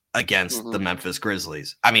joint against the Memphis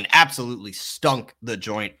Grizzlies. Absolutely stunk the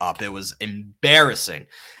joint up. It was embarrassing,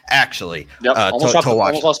 actually. Yep.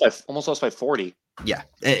 Almost lost by 40. Yeah,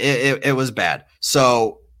 it was bad.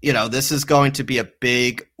 So, this is going to be a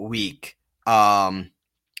big week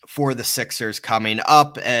for the Sixers coming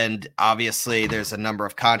up, and obviously there's a number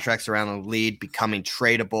of contracts around the league becoming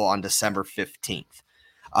tradable on December 15th.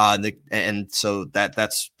 And so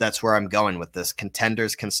that's where I'm going with this.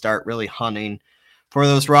 Contenders can start really hunting for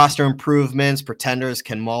those roster improvements. Pretenders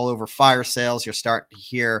can mull over fire sales. You're starting to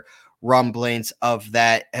hear rumblings of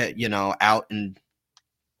that, out in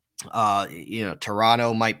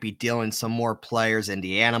Toronto might be dealing some more players.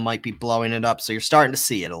 Indiana might be blowing it up. So you're starting to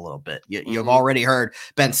see it a little bit. You've already heard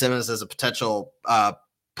Ben Simmons as a potential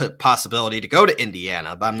possibility to go to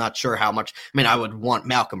Indiana, but I'm not sure how much. I mean, I would want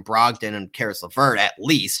Malcolm Brogdon and Karis LeVert at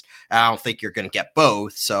least. I don't think you're going to get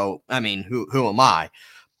both. So, I mean, who am I?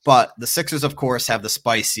 But the Sixers, of course, have the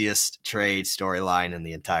spiciest trade storyline in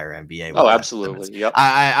the entire NBA. Oh, absolutely. Yep.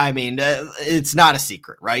 I mean, it's not a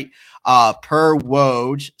secret, right? Per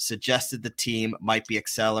Woj suggested the team might be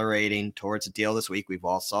accelerating towards a deal this week. We've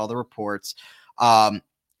all saw the reports.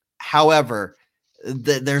 However,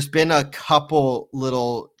 there's been a couple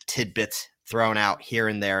little tidbits thrown out here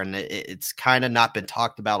and there, and it's kind of not been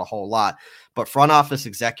talked about a whole lot. But front office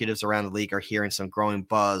executives around the league are hearing some growing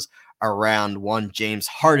buzz around one James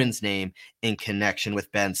Harden's name in connection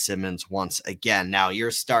with Ben Simmons once again. Now you're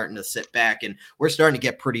starting to sit back, and we're starting to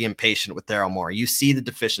get pretty impatient with Daryl Morey. You see the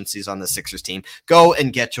deficiencies on the Sixers team. Go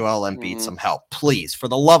and get Joel Embiid some help, please. For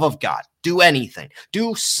the love of God, do anything.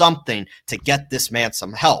 Do something to get this man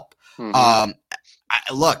some help.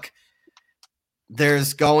 Look,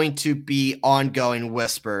 there's going to be ongoing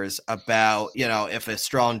whispers about, if a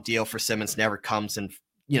strong deal for Simmons never comes in,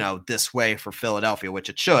 this way for Philadelphia, which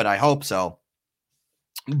it should. I hope so.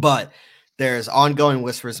 But there's ongoing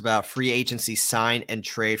whispers about free agency sign and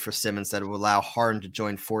trade for Simmons that will allow Harden to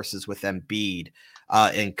join forces with Embiid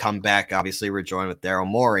and come back, obviously rejoin with Daryl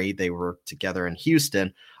Morey. They were together in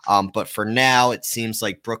Houston. But for now, it seems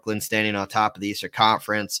like Brooklyn standing on top of the Eastern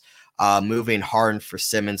Conference. Moving Harden for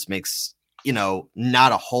Simmons makes,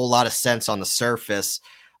 not a whole lot of sense on the surface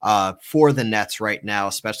for the Nets right now,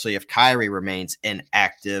 especially if Kyrie remains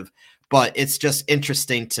inactive. But it's just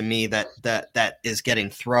interesting to me that is getting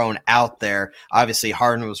thrown out there. Obviously,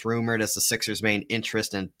 Harden was rumored as the Sixers' main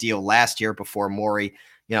interest in deal last year before Morey,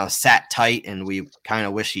 sat tight, and we kind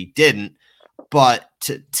of wish he didn't. But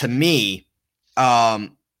to me, I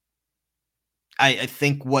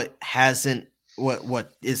think what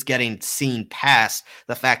is getting seen past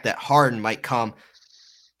the fact that Harden might come,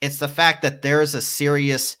 it's the fact that there is a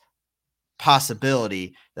serious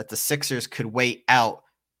possibility that the Sixers could wait out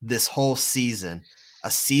this whole season, a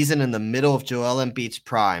season in the middle of Joel Embiid's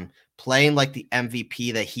prime, playing like the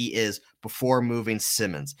MVP that he is before moving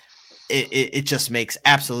Simmons. It just makes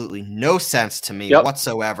absolutely no sense to me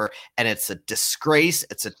whatsoever, and it's a disgrace,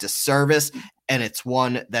 it's a disservice, and it's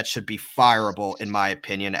one that should be fireable, in my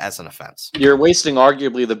opinion, as an offense. You're wasting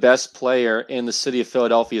arguably the best player in the city of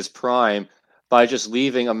Philadelphia's prime by just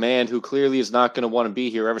leaving a man who clearly is not going to want to be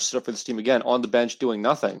here, ever sit up for this team again, on the bench doing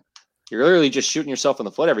nothing. You're literally just shooting yourself in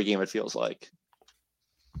the foot every game, it feels like.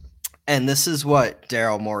 And this is what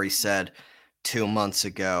Daryl Morey said 2 months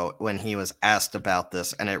ago when he was asked about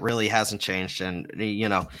this, and it really hasn't changed. And,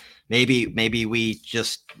 maybe we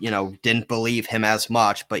just, didn't believe him as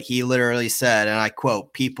much, but he literally said, and I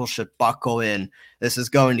quote, "People should buckle in. This is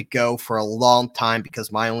going to go for a long time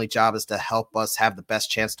because my only job is to help us have the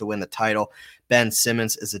best chance to win the title. Ben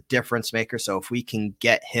Simmons is a difference maker, so if we can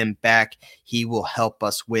get him back, he will help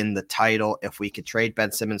us win the title. If we could trade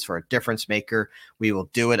Ben Simmons for a difference maker, we will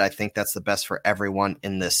do it. I think that's the best for everyone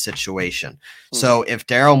in this situation." So if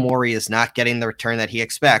Daryl Morey is not getting the return that he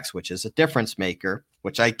expects, which is a difference maker,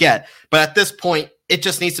 which I get, but at this point, it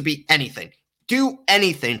just needs to be anything. Do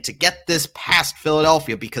anything to get this past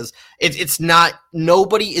Philadelphia, because it's not,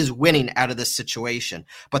 nobody is winning out of this situation.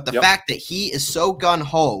 But the fact that he is so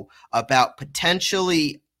gung-ho about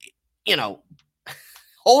potentially,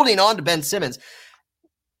 holding on to Ben Simmons,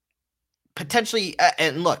 potentially,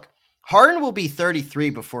 and look, Harden will be 33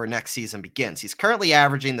 before next season begins. He's currently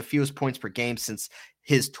averaging the fewest points per game since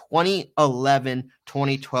his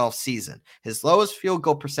 2011-2012 season, his lowest field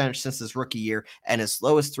goal percentage since his rookie year, and his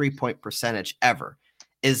lowest three-point percentage ever.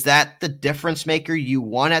 Is that the difference maker you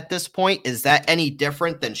want at this point? Is that any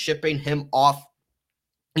different than shipping him off,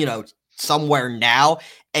 somewhere now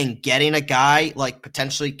and getting a guy like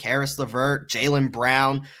potentially Karis LeVert, Jaylen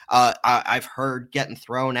Brown? I've heard getting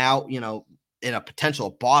thrown out, in a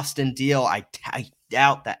potential Boston deal. I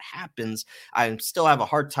doubt that happens. I still have a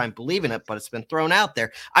hard time believing it, but it's been thrown out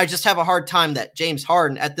there. I just have a hard time that James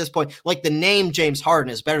Harden at this point, like the name James Harden,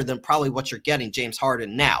 is better than probably what you're getting James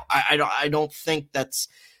Harden now. I don't think that's,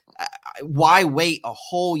 Why wait a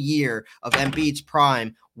whole year of Embiid's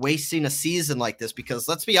prime, wasting a season like this? Because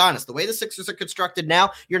let's be honest, the way the Sixers are constructed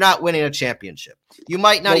now, you're not winning a championship. You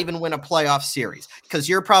might not even win a playoff series because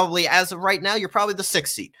you're probably, as of right now, you're probably the 6th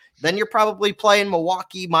seed. Then you're probably playing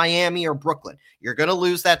Milwaukee, Miami, or Brooklyn. You're going to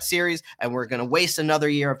lose that series, and we're going to waste another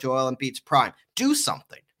year of Joel Embiid's prime. Do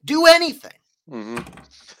something. Do anything.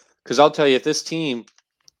 Because I'll tell you, if this team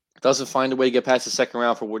doesn't find a way to get past the second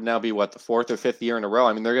round for would now be what, the 4th or 5th year in a row,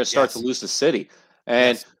 I mean, they're going to start to lose the city.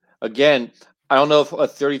 And again, I don't know if a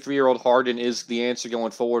 33-year-old Harden is the answer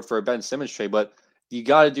going forward for a Ben Simmons trade, but you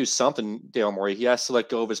got to do something, Dale Morey. He has to let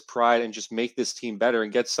go of his pride and just make this team better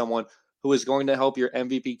and get someone who is going to help your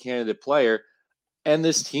MVP candidate player and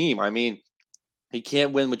this team. I mean, he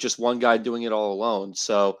can't win with just one guy doing it all alone.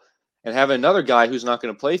 So, and having another guy who's not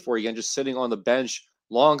going to play for you and just sitting on the bench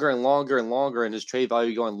longer and longer and longer, and his trade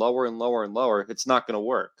value going lower and lower and lower, it's not going to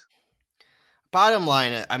work. Bottom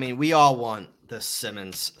line, I mean, we all want the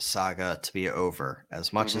Simmons saga to be over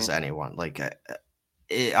as much as anyone. Like,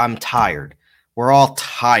 I'm tired. We're all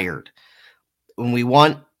tired. When we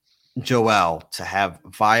want Joel to have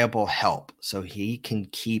viable help so he can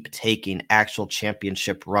keep taking actual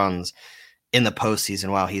championship runs in the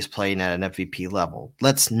postseason while he's playing at an MVP level,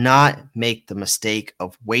 let's not make the mistake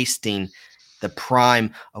of wasting the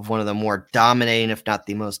prime of one of the more dominating, if not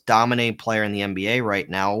the most dominating player in the NBA right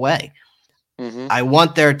now away. I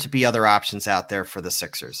want there to be other options out there for the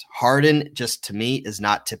Sixers. Harden, just to me, is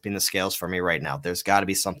not tipping the scales for me right now. There's got to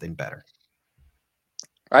be something better.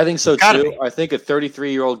 I think so too. I think a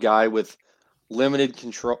 33-year-old guy with limited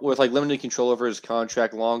control over his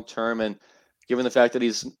contract long term, and given the fact that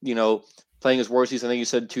he's, playing his worst season, I think you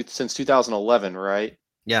said since 2011, right?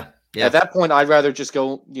 Yeah. At that point, I'd rather just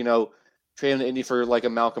go, trade him to Indy for like a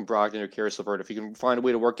Malcolm Brogdon or Karis LeVert. If you can find a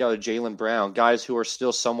way to work out a Jaylen Brown, guys who are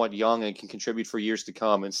still somewhat young and can contribute for years to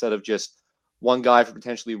come, instead of just one guy for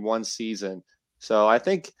potentially one season. So I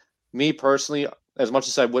think, me personally, as much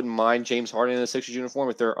as I wouldn't mind James Harden in a Sixers uniform,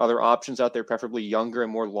 if there are other options out there, preferably younger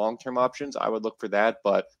and more long-term options, I would look for that.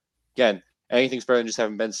 But again, anything's better than just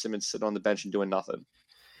having Ben Simmons sit on the bench and doing nothing.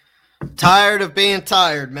 Tired of being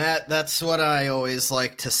tired, Matt. That's what I always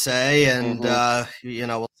like to say. And,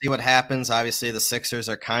 we'll see what happens. Obviously, the Sixers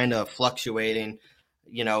are kind of fluctuating,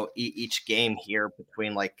 each game here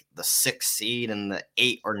between like the 6th seed and the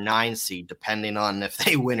 8 or 9 seed, depending on if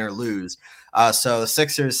they win or lose. So the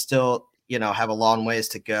Sixers still, have a long ways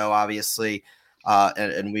to go, obviously.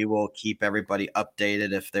 And we will keep everybody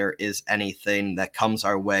updated if there is anything that comes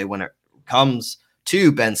our way when it comes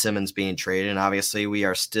to Ben Simmons being traded. And obviously we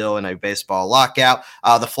are still in a baseball lockout.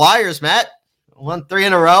 The Flyers, Matt, won 3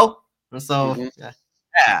 in a row. So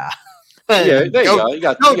yeah, there you go. You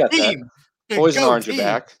got team. That. Boys and orange are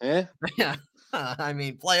back. Yeah. I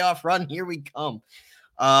mean, playoff run, here we come.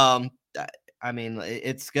 I mean,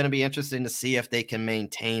 it's going to be interesting to see if they can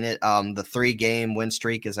maintain it. The 3-game win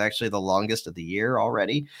streak is actually the longest of the year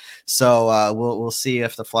already. So we'll see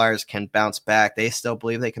if the Flyers can bounce back. They still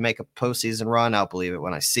believe they can make a postseason run. I'll believe it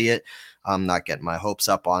when I see it. I'm not getting my hopes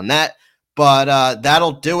up on that. But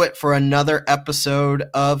that'll do it for another episode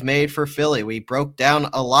of Made for Philly. We broke down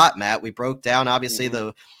a lot, Matt. We broke down, obviously,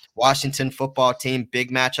 the Washington football team,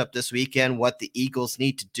 big matchup this weekend, what the Eagles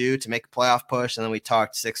need to do to make a playoff push. And then we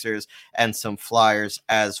talked Sixers and some Flyers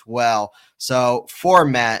as well. So for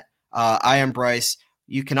Matt, I am Bryce.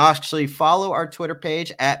 You can actually follow our Twitter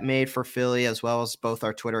page at Made for Philly, as well as both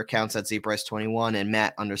our Twitter accounts at ZBryce21 and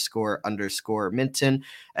Matt__Minton.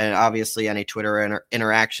 And obviously any Twitter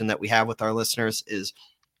interaction that we have with our listeners is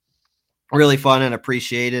really fun and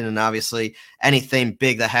appreciated. And obviously anything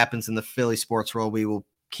big that happens in the Philly sports world, we will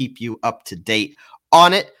keep you up to date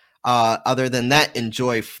on it. Other than that,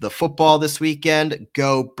 enjoy the football this weekend.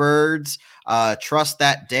 Go Birds. Trust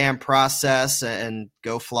that damn process and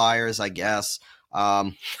go Flyers, I guess.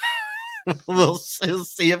 We'll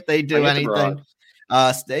see if they do anything.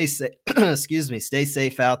 Stay safe. Excuse me. Stay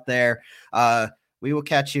safe out there. We will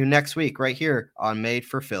catch you next week right here on Made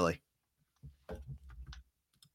for Philly.